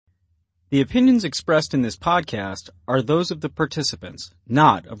The opinions expressed in this podcast are those of the participants,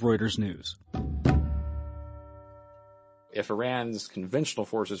 not of Reuters News. If Iran's conventional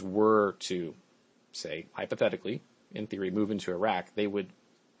forces were to, say, hypothetically, in theory, move into Iraq, they would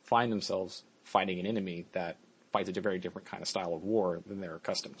find themselves fighting an enemy that fights a very different kind of style of war than they're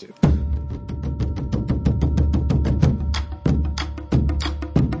accustomed to.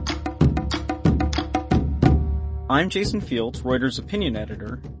 I'm Jason Fields, Reuters opinion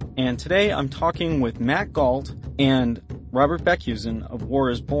editor, and today I'm talking with Matt Gault and Robert Beckhusen of War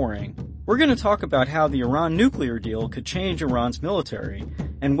is Boring. We're going to talk about how the Iran nuclear deal could change Iran's military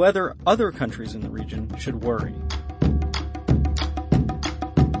and whether other countries in the region should worry.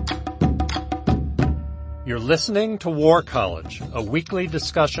 You're listening to War College, a weekly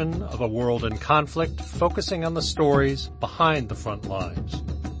discussion of a world in conflict focusing on the stories behind the front lines.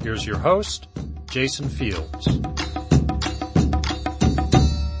 Here's your host, Jason Fields.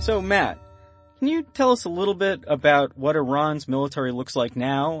 So, Matt, can you tell us a little bit about what Iran's military looks like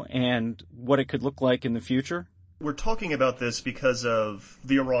now and what it could look like in the future? We're talking about this because of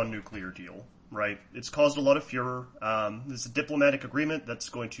the Iran nuclear deal, right? It's caused a lot of furor. There's a diplomatic agreement that's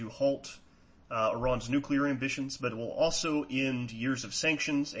going to halt Iran's nuclear ambitions, but it will also end years of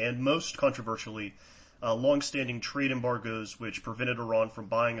sanctions and, most controversially, long-standing trade embargoes which prevented Iran from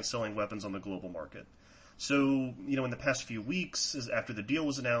buying and selling weapons on the global market. So, in the past few weeks, after the deal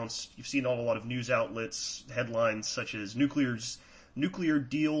was announced, you've seen a lot of news outlets, headlines such as nuclear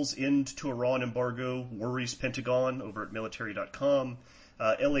deals end to Iran embargo, worries Pentagon over at military.com.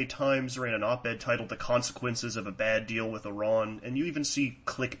 LA Times ran an op-ed titled The Consequences of a Bad Deal with Iran, and you even see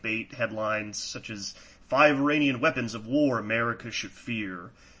clickbait headlines such as 5 Iranian weapons of war America should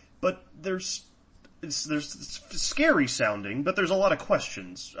fear. But it's scary sounding, but there's a lot of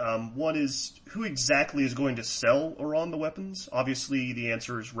questions. One is, who exactly is going to sell Iran the weapons? Obviously, the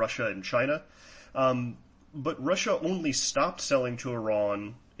answer is Russia and China. But Russia only stopped selling to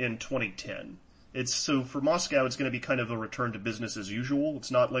Iran in 2010. So for Moscow, it's going to be kind of a return to business as usual. It's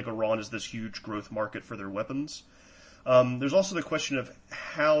not like Iran is this huge growth market for their weapons. There's also the question of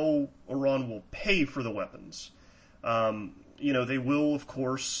how Iran will pay for the weapons. They will, of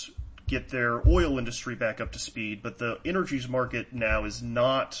course, get their oil industry back up to speed, but the energies market now is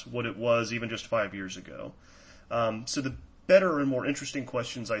not what it was even just 5 years ago. So the better and more interesting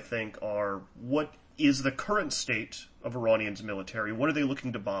questions, I think, are what is the current state of Iranians' military? What are they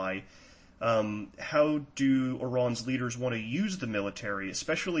looking to buy? How do Iran's leaders want to use the military,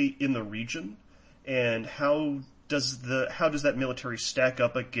 especially in the region? And how does that military stack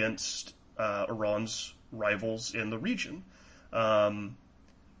up against Iran's rivals in the region?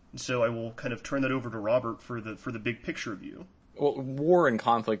 So I will kind of turn that over to Robert for the big picture view. Well, war and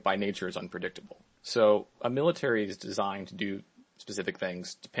conflict by nature is unpredictable. So a military is designed to do specific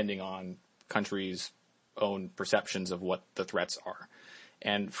things depending on countries' own perceptions of what the threats are.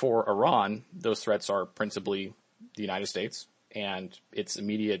 And for Iran, those threats are principally the United States and its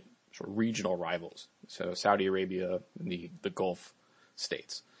immediate sort of regional rivals. So Saudi Arabia and the Gulf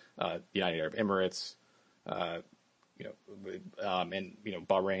states, the United Arab Emirates,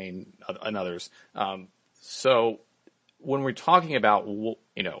 Bahrain and others. So when we're talking about,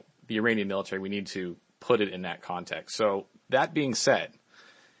 the Iranian military, we need to put it in that context. So that being said,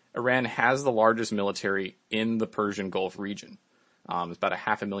 Iran has the largest military in the Persian Gulf region. It's about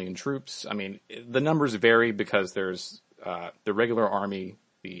 500,000 troops. I mean, the numbers vary because there's the regular army,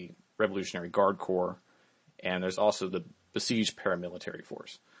 the Revolutionary Guard Corps, and there's also the besieged paramilitary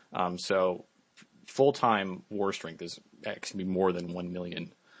force. So full-time war strength can be more than 1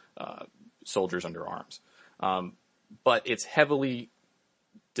 million soldiers under arms. But it's heavily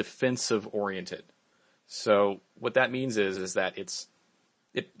defensive-oriented. So what that means is that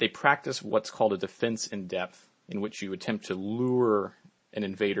they practice what's called a defense in depth, in which you attempt to lure an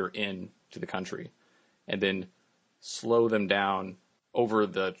invader in to the country and then slow them down over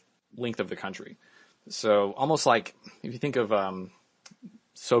the length of the country. So almost like if you think of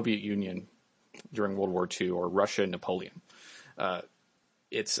Soviet Union during World War II or Russia and Napoleon,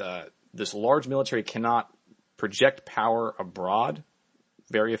 this large military cannot project power abroad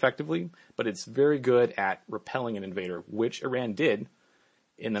very effectively, but it's very good at repelling an invader, which Iran did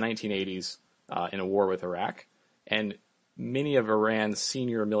in the 1980s in a war with Iraq. And many of Iran's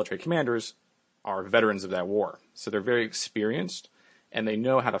senior military commanders are veterans of that war. So they're very experienced, and they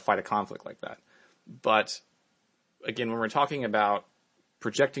know how to fight a conflict like that. But, again, when we're talking about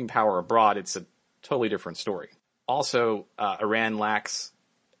projecting power abroad, it's a totally different story. Also, Iran lacks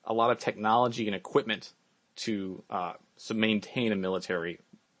a lot of technology and equipment to maintain a military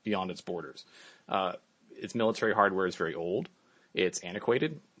beyond its borders. Its military hardware is very old. It's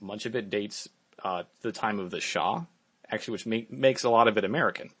antiquated. Much of it dates to the time of the Shah, actually, which makes a lot of it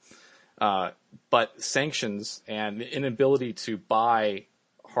American. But sanctions and the inability to buy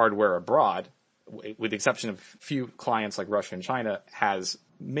hardware abroad, with the exception of few clients like Russia and China, has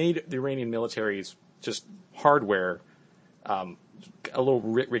made the Iranian military's just hardware a little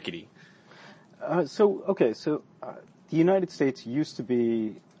rickety. The United States used to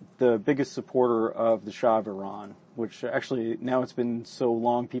be the biggest supporter of the Shah of Iran, which actually now it's been so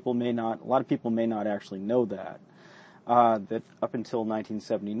long, a lot of people may not actually know that. That up until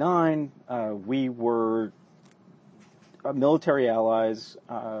 1979, we were military allies.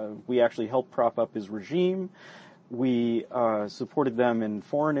 We actually helped prop up his regime. We supported them in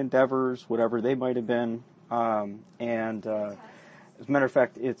foreign endeavors, whatever they might have been. As a matter of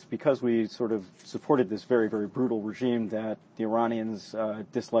fact, it's because we sort of supported this very, very brutal regime that the Iranians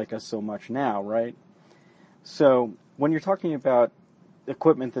dislike us so much now, right? So when you're talking about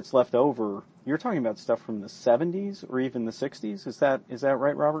equipment that's left over, you're talking about stuff from the 70s or even the 60s. Is that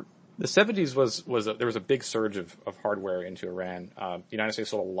right, Robert? The 70s there was a big surge of hardware into Iran. The United States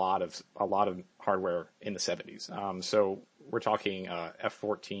sold a lot of hardware in the 70s. So we're talking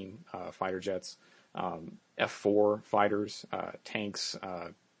F-14 fighter jets, F-4 fighters, tanks,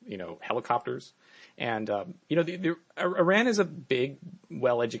 helicopters, and Iran is a big,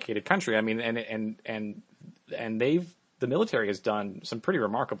 well-educated country. I mean, and the military has done some pretty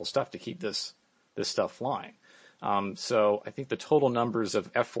remarkable stuff to keep this stuff flying. So I think the total numbers of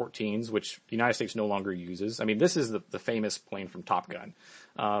F-14s, which the United States no longer uses, I mean, this is the famous plane from Top Gun,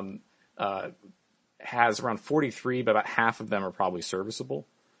 has around 43, but about half of them are probably serviceable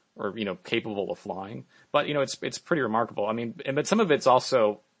or, capable of flying. But, it's pretty remarkable. I mean, but some of it's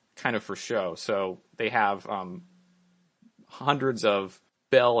also kind of for show. So they have, hundreds of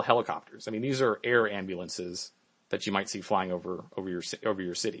Bell helicopters. I mean, these are air ambulances that you might see flying over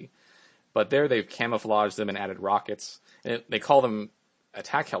your city. But there they've camouflaged them and added rockets. And they call them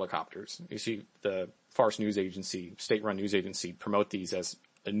attack helicopters. You see the Fars News Agency, state-run news agency, promote these as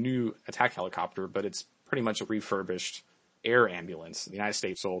a new attack helicopter, but it's pretty much a refurbished air ambulance the United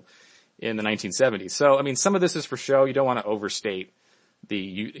States sold in the 1970s. So, I mean, some of this is for show. You don't want to overstate the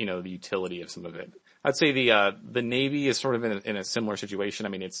utility of some of it. I'd say the Navy is sort of in a similar situation. I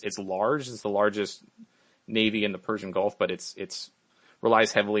mean, it's large. It's the largest Navy in the Persian Gulf, but it's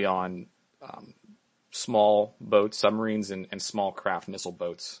relies heavily on small boats, submarines, and small craft missile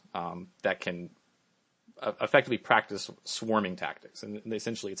boats that can effectively practice swarming tactics. And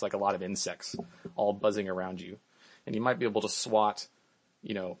essentially, it's like a lot of insects all buzzing around you. And you might be able to swat,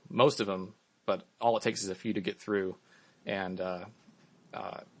 most of them, but all it takes is a few to get through, and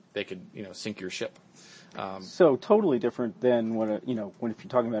they could, sink your ship. So totally different than when if you're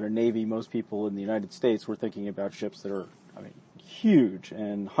talking about a Navy, most people in the United States were thinking about ships that are, huge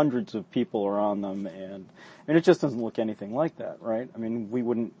and hundreds of people are on them, and it just doesn't look anything like that, right? I mean, we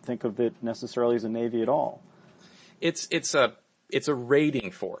wouldn't think of it necessarily as a Navy at all. It's a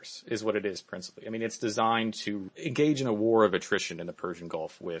raiding force is what it is principally. I mean, it's designed to engage in a war of attrition in the Persian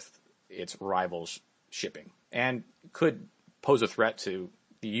Gulf with its rivals shipping, and could pose a threat to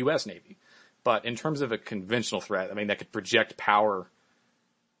the U.S. Navy. But in terms of a conventional threat, I mean, that could project power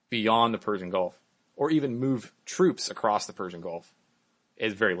beyond the Persian Gulf, or even move troops across the Persian Gulf,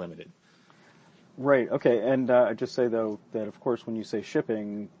 is very limited. Right. Okay. And I just say though that of course when you say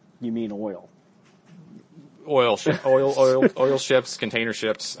shipping, you mean oil. Oil ships, container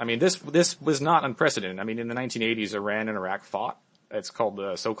ships. I mean, this was not unprecedented. I mean, in the 1980s, Iran and Iraq fought. It's called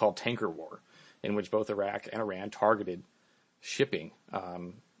the so-called tanker war, in which both Iraq and Iran targeted shipping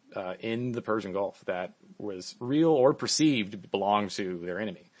in the Persian Gulf that was real or perceived to belong to their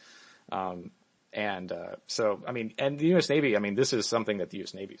enemy. So, I mean, and the U.S. Navy, I mean, this is something that the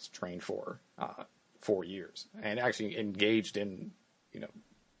U.S. Navy's trained for 4 years and actually engaged in,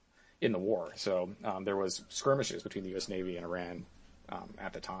 in the war. So, there was skirmishes between the U.S. Navy and Iran,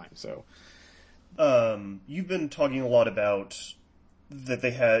 at the time. So, you've been talking a lot about that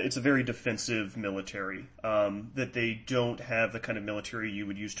it's a very defensive military, that they don't have the kind of military you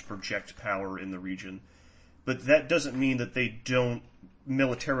would use to project power in the region. But that doesn't mean that they don't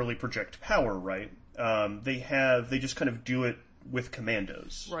militarily project power, right? They just kind of do it with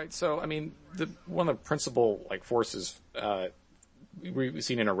commandos. Right. So, I mean, one of the principal, forces, we've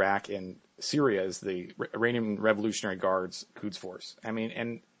seen in Iraq and Syria is the Iranian Revolutionary Guards Quds Force. I mean,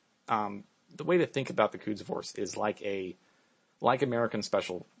 and, the way to think about the Quds Force is like American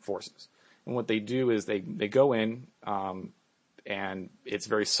Special Forces. And what they do is they go in, and it's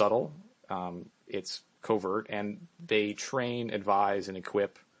very subtle, it's covert, and they train, advise, and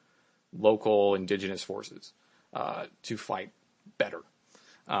equip local indigenous forces, to fight better.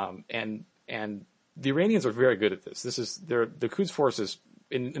 And the Iranians are very good at this. The Quds Force is,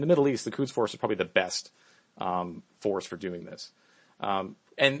 in the Middle East, the Quds Force is probably the best, force for doing this.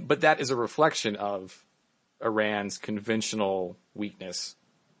 But that is a reflection of Iran's conventional weakness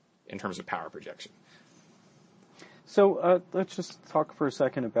in terms of power projection. So let's just talk for a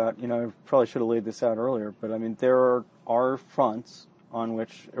second about, I probably should have laid this out earlier, but I mean, there are fronts on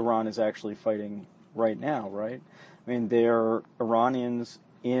which Iran is actually fighting right now, right? I mean, there are Iranians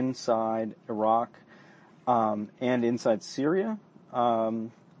inside Iraq and inside Syria,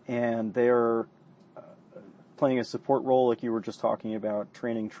 and they're playing a support role, like you were just talking about,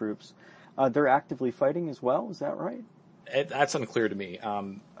 training troops. They're actively fighting as well, is that right? That's unclear to me.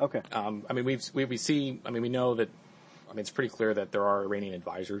 Okay. I mean, we know that, it's pretty clear that there are Iranian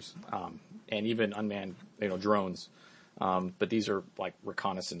advisors, and even unmanned, drones. But these are like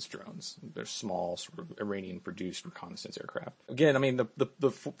reconnaissance drones. They're small, sort of Iranian-produced reconnaissance aircraft. Again, I mean,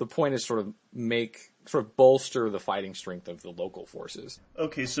 the point is sort of bolster the fighting strength of the local forces.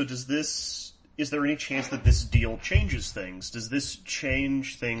 Okay, so is there any chance that this deal changes things? Does this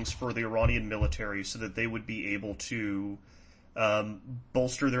change things for the Iranian military so that they would be able to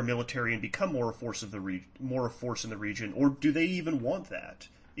bolster their military and become more a force in the region? Or do they even want that?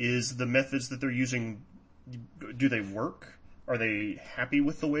 Is the methods that they're using, do they work? Are they happy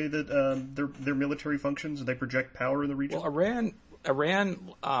with the way that their military functions and they project power in the region? Well,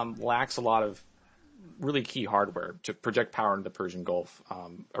 Iran lacks a lot of really key hardware to project power into the Persian Gulf.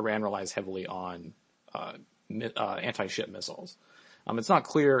 Iran relies heavily on anti-ship missiles. It's not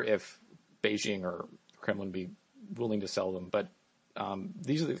clear if Beijing or Kremlin would be willing to sell them, but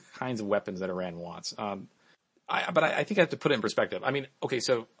these are the kinds of weapons that Iran wants. But I think I have to put it in perspective. I mean, okay,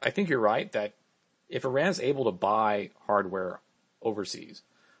 so I think you're right that if Iran is able to buy hardware overseas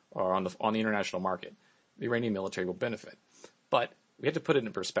or on the international market, the Iranian military will benefit. But we have to put it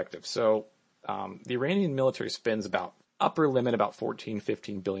in perspective. So the Iranian military spends about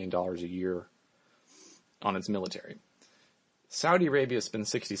 $14-15 billion a year on its military. Saudi Arabia spends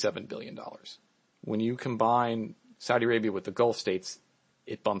 $67 billion. When you combine Saudi Arabia with the Gulf states,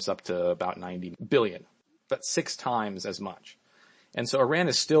 it bumps up to about $90 billion. That's 6 times as much. And so Iran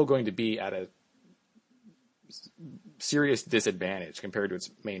is still going to be at a serious disadvantage compared to its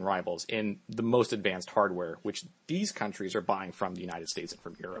main rivals in the most advanced hardware, which these countries are buying from the United States and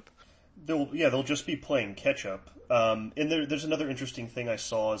from Europe. They'll just be playing catch up. And there's another interesting thing I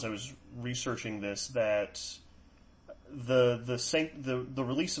saw as I was researching this, that the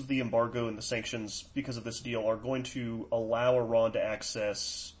release of the embargo and the sanctions because of this deal are going to allow Iran to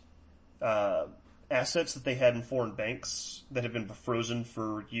access assets that they had in foreign banks that have been frozen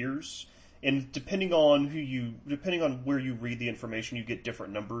for years. And depending on where you read the information, you get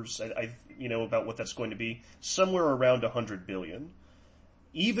different numbers. About what that's going to be. Somewhere around $100 billion.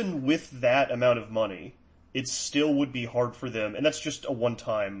 Even with that amount of money, it still would be hard for them, and that's just a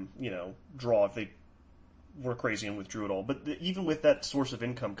one-time, draw if they were crazy and withdrew it all. But even with that source of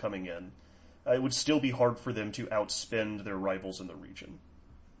income coming in, it would still be hard for them to outspend their rivals in the region,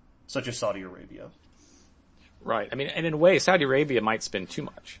 such as Saudi Arabia. Right. I mean, and in a way, Saudi Arabia might spend too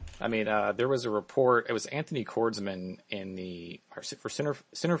much. I mean, there was a report, it was Anthony Kordsman in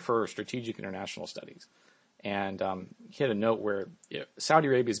Center for Strategic International Studies. And he had a note where Saudi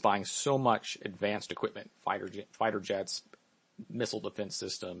Arabia is buying so much advanced equipment, fighter jets, missile defense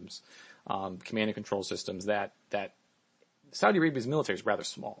systems, command and control systems, that Saudi Arabia's military is rather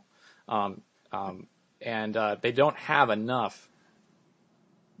small. And they don't have enough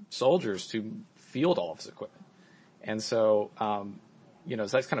soldiers to field all of this equipment. And so, so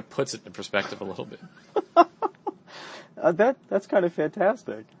that kind of puts it in perspective a little bit. That's kind of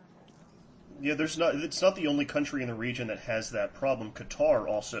fantastic. Yeah, it's not the only country in the region that has that problem. Qatar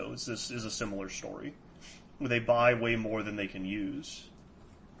also is a similar story, where they buy way more than they can use.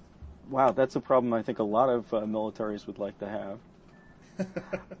 Wow, that's a problem I think a lot of militaries would like to have.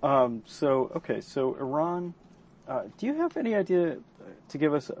 So Iran, do you have any idea to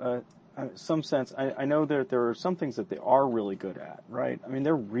give us some sense? I know that there are some things that they are really good at, right? I mean,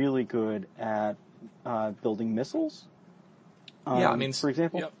 they're really good at building missiles. For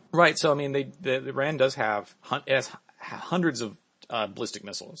example? Yeah, right. So, I mean, the Iran does have hundreds of ballistic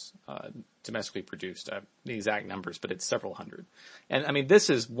missiles domestically produced. The exact numbers, but it's several hundred. And, I mean, this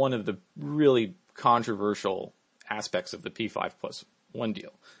is one of the really controversial aspects of the P5+1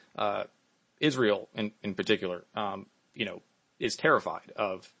 deal. Israel, in particular, is terrified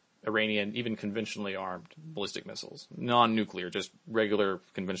of Iranian, even conventionally armed ballistic missiles. Non-nuclear, just regular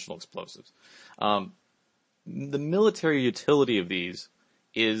conventional explosives. The military utility of these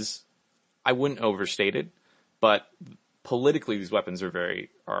is, I wouldn't overstate it, but politically these weapons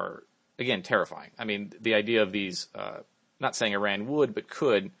are again terrifying. I mean, the idea of these, not saying Iran would, but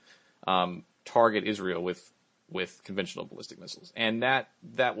could, target Israel with conventional ballistic missiles. And that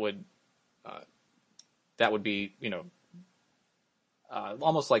would be,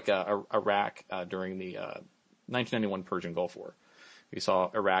 almost like Iraq during the 1991 Persian Gulf War. We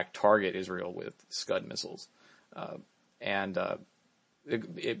saw Iraq target Israel with Scud missiles, and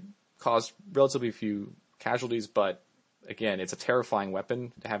it caused relatively few casualties. But again, it's a terrifying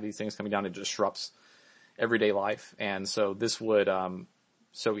weapon to have these things coming down. It disrupts everyday life, and so this would,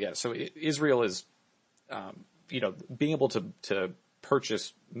 Israel is, being able to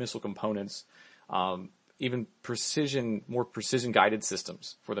purchase missile components. Even more precision guided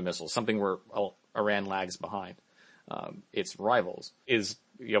systems for the missiles, something where Iran lags behind its rivals, is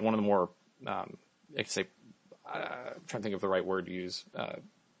one of the more, I'm trying to think of the right word to use,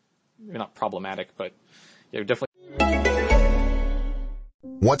 not problematic, but definitely.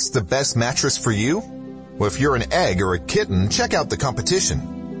 What's the best mattress for you? Well, if you're an egg or a kitten, check out the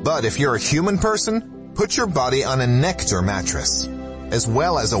competition. But if you're a human person, put your body on a Nectar mattress. As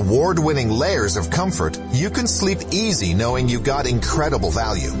well as award-winning layers of comfort, you can sleep easy knowing you got incredible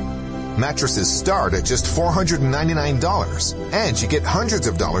value. Mattresses start at just $499, and you get hundreds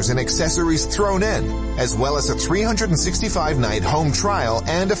of dollars in accessories thrown in, as well as a 365-night home trial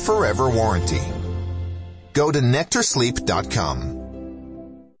and a forever warranty. Go to NectarSleep.com.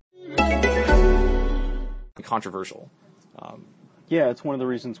 Controversial. Yeah, it's one of the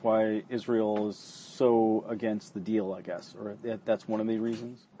reasons why Israel is so against the deal, I guess, or that's one of the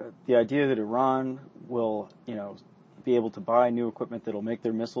reasons. The idea that Iran will, be able to buy new equipment that'll make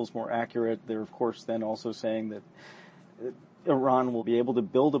their missiles more accurate. They're, of course, then also saying that Iran will be able to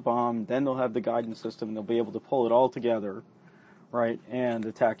build a bomb, then they'll have the guidance system, and they'll be able to pull it all together, right, and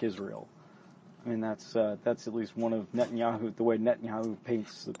attack Israel. I mean, that's at least one of the way Netanyahu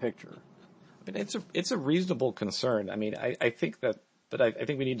paints the picture. I mean, it's a reasonable concern. I mean, I think that, but I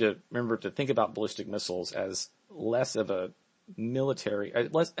think we need to remember to think about ballistic missiles as less of a military,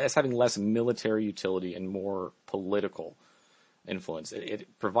 as having less military utility and more political influence.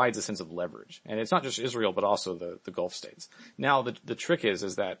 It provides a sense of leverage, and it's not just Israel, but also the Gulf states. Now, the trick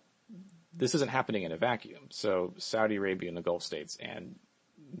is that this isn't happening in a vacuum. So Saudi Arabia and the Gulf states and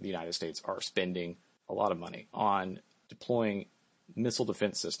the United States are spending a lot of money on deploying missile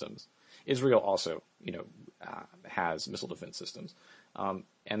defense systems. Israel also, has missile defense systems,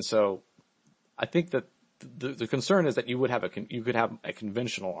 and so I think that the concern is that you could have a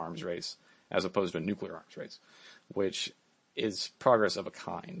conventional arms race as opposed to a nuclear arms race, which is progress of a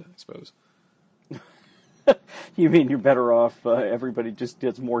kind, I suppose. You mean you're better off everybody just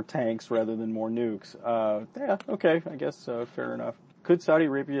gets more tanks rather than more nukes? Yeah, okay, I guess fair enough. Could Saudi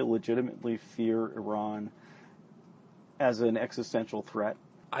Arabia legitimately fear Iran as an existential threat?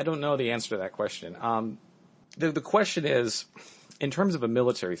 I don't know the answer to that question. The question is, in terms of a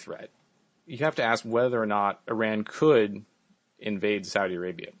military threat, you have to ask whether or not Iran could invade Saudi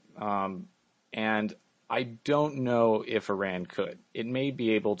Arabia. And I don't know if Iran could. It may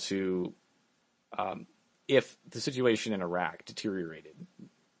be able to, if the situation in Iraq deteriorated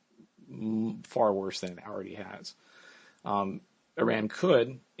far worse than it already has. Iran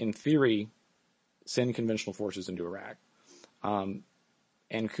could, in theory, send conventional forces into Iraq.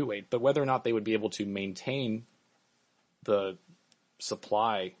 And Kuwait, but whether or not they would be able to maintain the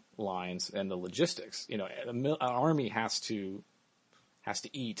supply lines and the logistics, an army has to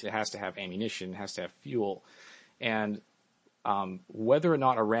eat, it has to have ammunition, it has to have fuel, and whether or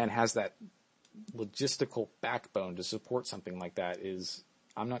not Iran has that logistical backbone to support something like that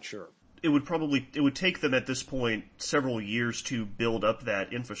I'm not sure. It would take them at this point several years to build up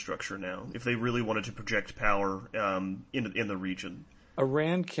that infrastructure now, if they really wanted to project power in the region.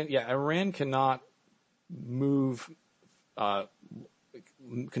 Iran cannot move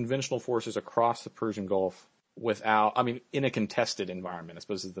conventional forces across the Persian Gulf in a contested environment, I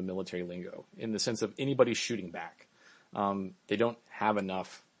suppose is the military lingo, in the sense of anybody shooting back. They don't have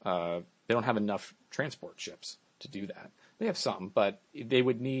enough transport ships to do that. They have some, but they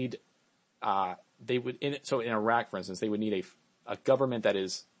would need, in Iraq, for instance, they would need a government that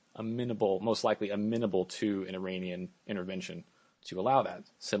is most likely amenable to an Iranian intervention to allow that,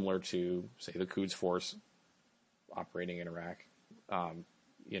 similar to, say, the Quds Force operating in Iraq.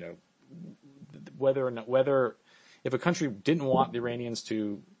 Whether if a country didn't want the Iranians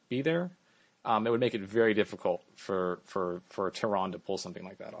to be there, it would make it very difficult for Tehran to pull something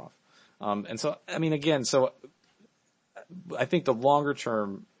like that off. I think the longer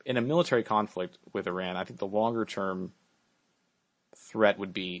term, in a military conflict with Iran, I think the longer term threat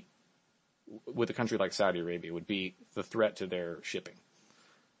would be with a country like Saudi Arabia would be the threat to their shipping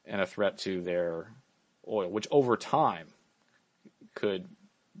and a threat to their oil, which over time could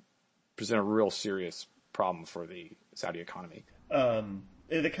present a real serious problem for the Saudi economy.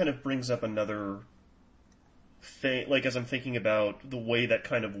 It kind of brings up another thing, like as I'm thinking about the way that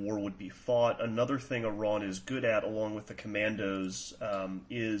kind of war would be fought, another thing Iran is good at, along with the commandos,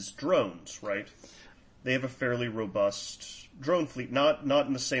 is drones, right? They have a fairly robust drone fleet, not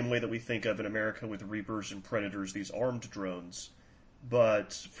in the same way that we think of in America with Reapers and Predators, these armed drones,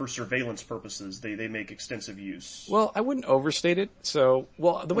 but for surveillance purposes, they make extensive use. Well, I wouldn't overstate it. So,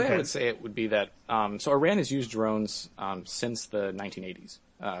 the way Okay. I would say it would be that, so Iran has used drones, since the 1980s.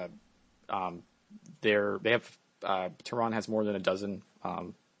 Tehran has more than a dozen,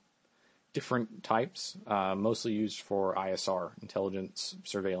 different types, mostly used for ISR, intelligence,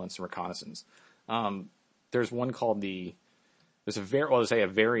 surveillance, and reconnaissance. There's one called there's a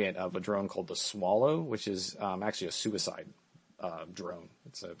variant of a drone called the Swallow, which is, actually a suicide drone.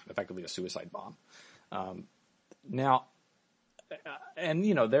 It's effectively a suicide bomb.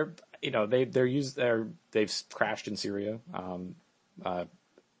 They've crashed in Syria.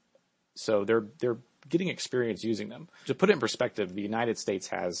 So they're getting experience using them. To put it in perspective, the United States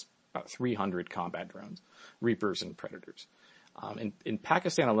has about 300 combat drones, Reapers and Predators. In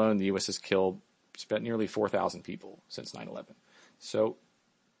Pakistan alone, the U.S. has spent nearly 4,000 people since 9/11. So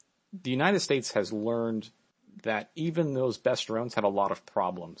the United States has learned that even those best drones have a lot of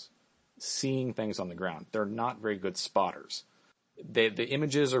problems seeing things on the ground. They're not very good spotters. The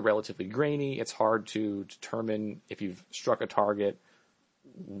images are relatively grainy. It's hard to determine if you've struck a target,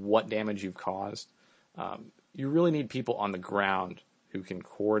 what damage you've caused. You really need people on the ground who can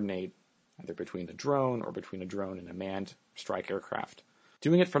coordinate either between the drone or between a drone and a manned strike aircraft.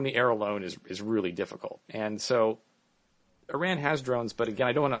 Doing it from the air alone is really difficult. And so Iran has drones, but again,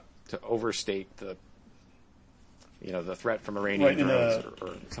 I don't want to overstate the threat from Iranian drones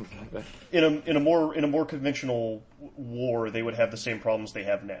or something like that. In a more conventional war, they would have the same problems they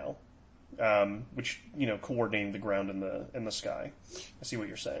have now, which coordinating the ground and the sky. I see what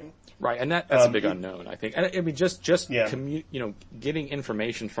you're saying. Right, and that's a big unknown, I think. And I mean, just Yeah. getting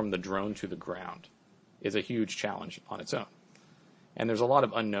information from the drone to the ground is a huge challenge on its own. And there's a lot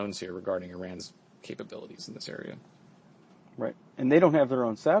of unknowns here regarding Iran's capabilities in this area. Right. And they don't have their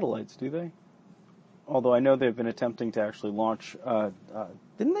own satellites, do they? Although I know they've been attempting to actually launch,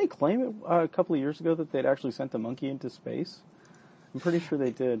 didn't they claim it a couple of years ago that they'd actually sent a monkey into space? I'm pretty sure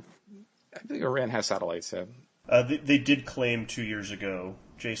they did. I think Iran has satellites, yeah. They did claim 2 years ago,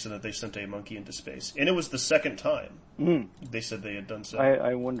 Jason, that they sent a monkey into space. And it was the second time they said they had done so.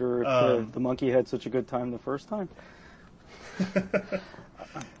 I wonder if the monkey had such a good time the first time.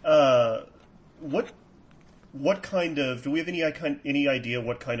 What kind of, do we have any idea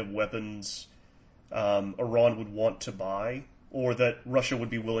what kind of weapons Iran would want to buy, or that Russia would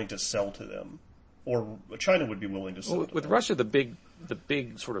be willing to sell to them, or China would be willing to sell to them? With Russia, the big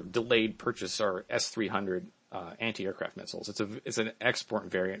sort of delayed purchase are S-300 anti-aircraft missiles. It's an export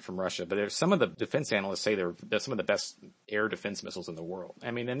variant from Russia, but there's some of the defense analysts say they're some of the best air defense missiles in the world.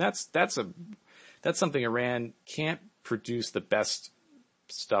 I mean, and that's something Iran can't produce the best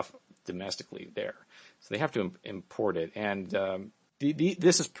stuff domestically there, so they have to import it. And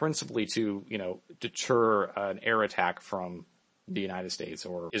this is principally to deter an air attack from the United States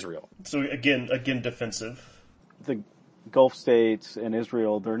or Israel. So again, defensive. The Gulf states and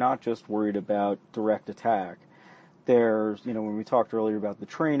Israel, they're not just worried about direct attack. There's, when we talked earlier about the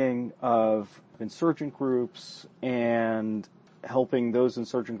training of insurgent groups and helping those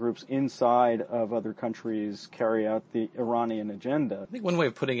insurgent groups inside of other countries carry out the Iranian agenda. I think one way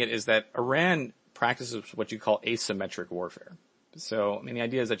of putting it is that Iran practices what you call asymmetric warfare. So, I mean, the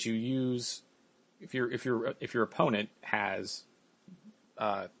idea is that you use, if your opponent has,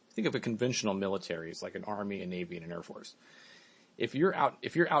 think of a conventional militaries like an army, a navy, and an air force. If you're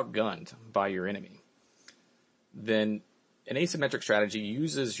outgunned by your enemy, then an asymmetric strategy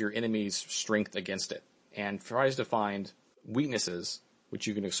uses your enemy's strength against it and tries to find weaknesses which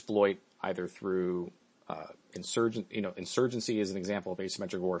you can exploit either through insurgency is an example of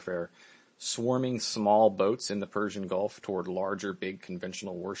asymmetric warfare. Swarming small boats in the Persian Gulf toward larger, big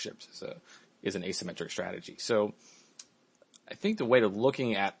conventional warships is an asymmetric strategy. So I think the way to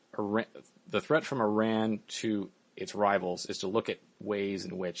looking at the threat from Iran to its rivals is to look at ways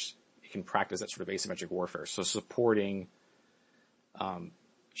in which it can practice that sort of asymmetric warfare. So supporting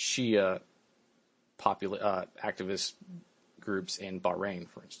Shia activist groups in Bahrain,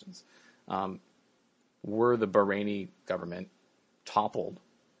 for instance. Were the Bahraini government toppled,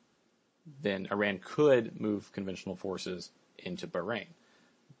 then Iran could move conventional forces into Bahrain.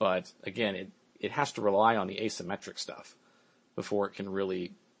 But again, it has to rely on the asymmetric stuff before it can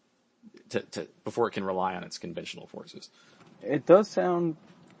really before it can rely on its conventional forces. It does sound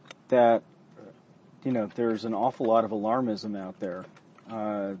that, there's an awful lot of alarmism out there,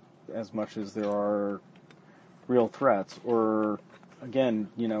 as much as there are real threats. Or, again,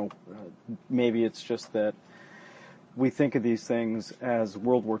 maybe it's just that we think of these things as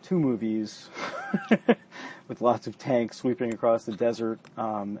World War II movies with lots of tanks sweeping across the desert,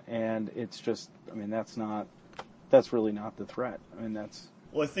 and it's just, that's really not the threat.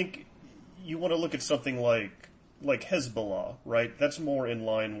 Well, I think you want to look at something like Hezbollah, right? That's more in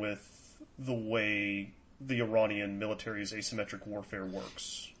line with the way the Iranian military's asymmetric warfare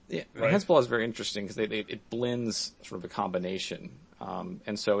works. Yeah, right? Hezbollah is very interesting because it blends sort of a combination,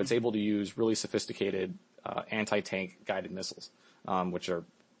 and so it's able to use really sophisticated anti-tank guided missiles, which are,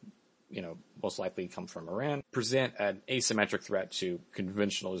 most likely come from Iran, present an asymmetric threat to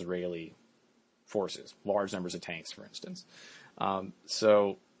conventional Israeli forces, large numbers of tanks, for instance.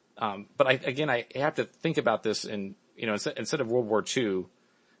 But I have to think about this in, instead of World War II,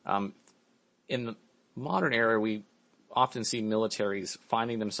 in the modern era, we often see militaries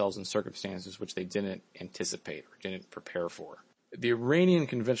finding themselves in circumstances which they didn't anticipate or didn't prepare for. The Iranian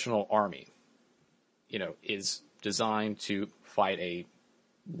conventional army, is designed to fight a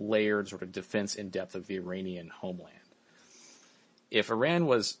layered sort of defense in depth of the Iranian homeland. If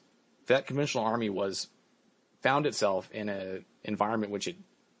that conventional army found itself in an environment which is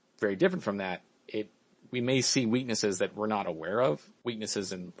very different from that, we may see weaknesses that we're not aware of,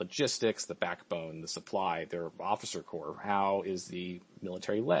 weaknesses in logistics, the backbone, the supply, their officer corps. How is the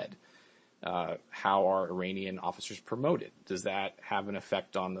military led? How are Iranian officers promoted? Does that have an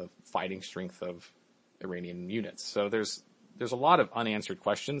effect on the fighting strength of Iranian units? So there's a lot of unanswered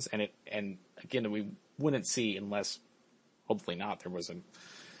questions, and again, we wouldn't see unless, hopefully not,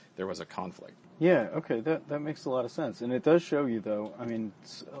 there was a conflict. Yeah, okay, that makes a lot of sense. And it does show you, though,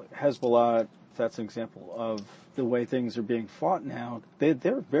 Hezbollah, that's an example of the way things are being fought now.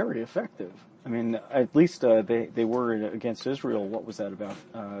 They're very effective. At least they were against Israel. What was that, about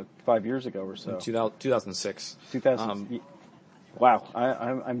 5 years ago or so? 2006. Wow,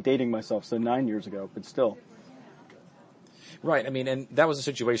 I'm dating myself, so 9 years ago, but still. Right. And that was a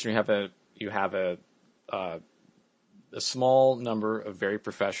situation where you have a small number of very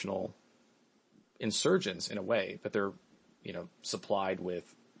professional insurgents in a way, but they're, supplied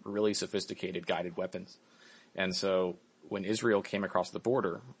with really sophisticated guided weapons. And so when Israel came across the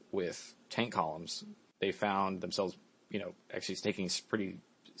border with tank columns, they found themselves, actually taking pretty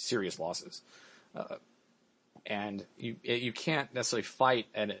serious losses. And you can't necessarily fight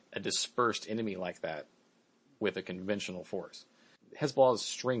a dispersed enemy like that with a conventional force. Hezbollah's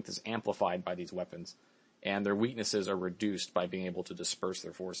strength is amplified by these weapons, and their weaknesses are reduced by being able to disperse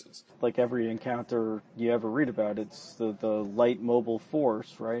their forces. Like every encounter you ever read about, it's the light mobile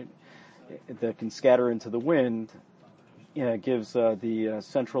force, right, that can scatter into the wind, gives the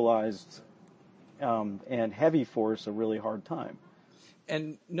centralized and heavy force a really hard time.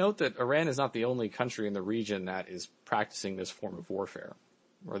 And note that Iran is not the only country in the region that is practicing this form of warfare,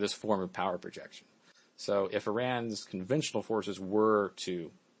 or this form of power projection. So if Iran's conventional forces were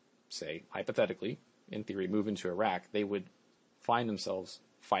to, say, hypothetically, in theory, move into Iraq, they would find themselves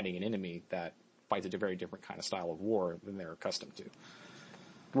fighting an enemy that fights a very different kind of style of war than they're accustomed to.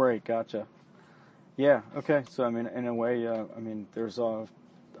 Right, gotcha. Yeah, okay. So, in a way, there's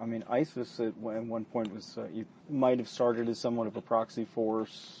ISIS at one point was, you might have started as somewhat of a proxy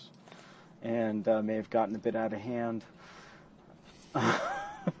force and may have gotten a bit out of hand.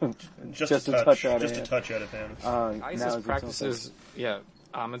 just a touch out of hand. ISIS practices,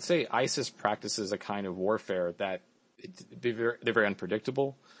 I'd say ISIS practices a kind of warfare that they're very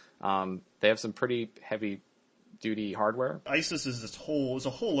unpredictable. They have some pretty heavy duty hardware. ISIS is a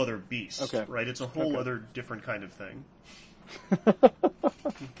whole other beast, okay. Right? It's a whole other different kind of thing.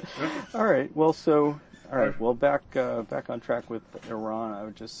 All right. Well, Well, back on track with Iran. I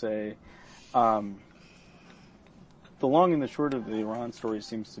would just say, the long and the short of the Iran story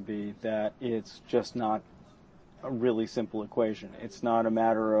seems to be that it's just not a really simple equation. It's not a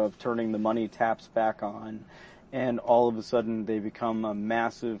matter of turning the money taps back on and all of a sudden they become a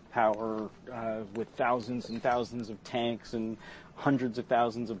massive power with thousands and thousands of tanks and hundreds of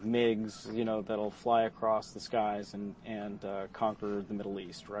thousands of MiGs, that'll fly across the skies and conquer the Middle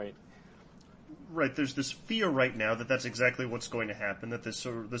East, right? Right, there's this fear right now that that's exactly what's going to happen, that this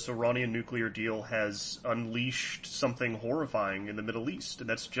Iranian nuclear deal has unleashed something horrifying in the Middle East, and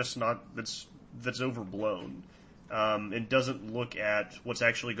that's just not, that's overblown. And doesn't look at what's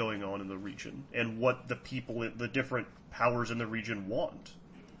actually going on in the region and what the people, the different powers in the region want.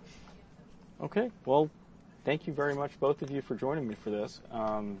 Okay, well, thank you very much, both of you, for joining me for this.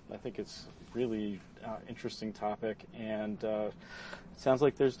 I think it's a really interesting topic, and it sounds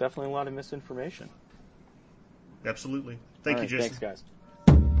like there's definitely a lot of misinformation. Absolutely. Thank you, Jason. Thanks, guys.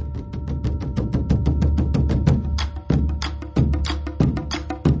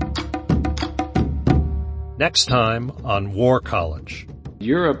 Next time on War College.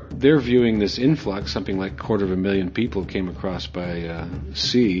 Europe, they're viewing this influx, something like 250,000 people came across by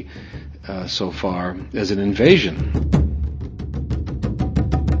sea so far, as an invasion.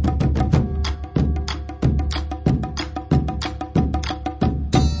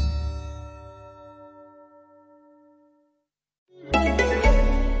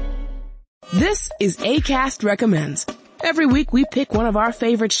 This is Acast Recommends. Every week we pick one of our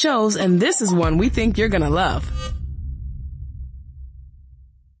favorite shows, and this is one we think you're gonna love.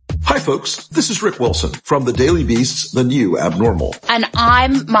 Hi folks, this is Rick Wilson from The Daily Beast's The New Abnormal. And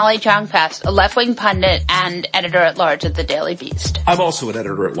I'm Molly Jong-Fast, a left-wing pundit and editor-at-large at The Daily Beast. I'm also an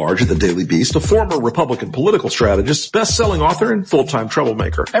editor-at-large at The Daily Beast, a former Republican political strategist, best-selling author, and full-time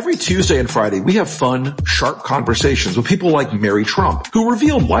troublemaker. Every Tuesday and Friday, we have fun, sharp conversations with people like Mary Trump, who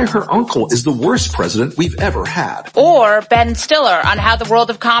revealed why her uncle is the worst president we've ever had. Or Ben Stiller on how the world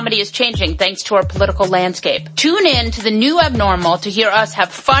of comedy is changing thanks to our political landscape. Tune in to The New Abnormal to hear us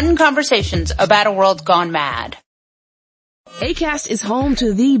have fun conversations about a world gone mad. Acast is home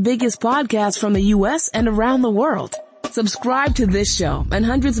to the biggest podcasts from the U.S. and around the world. Subscribe to this show and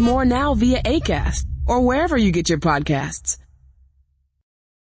hundreds more now via Acast or wherever you get your podcasts.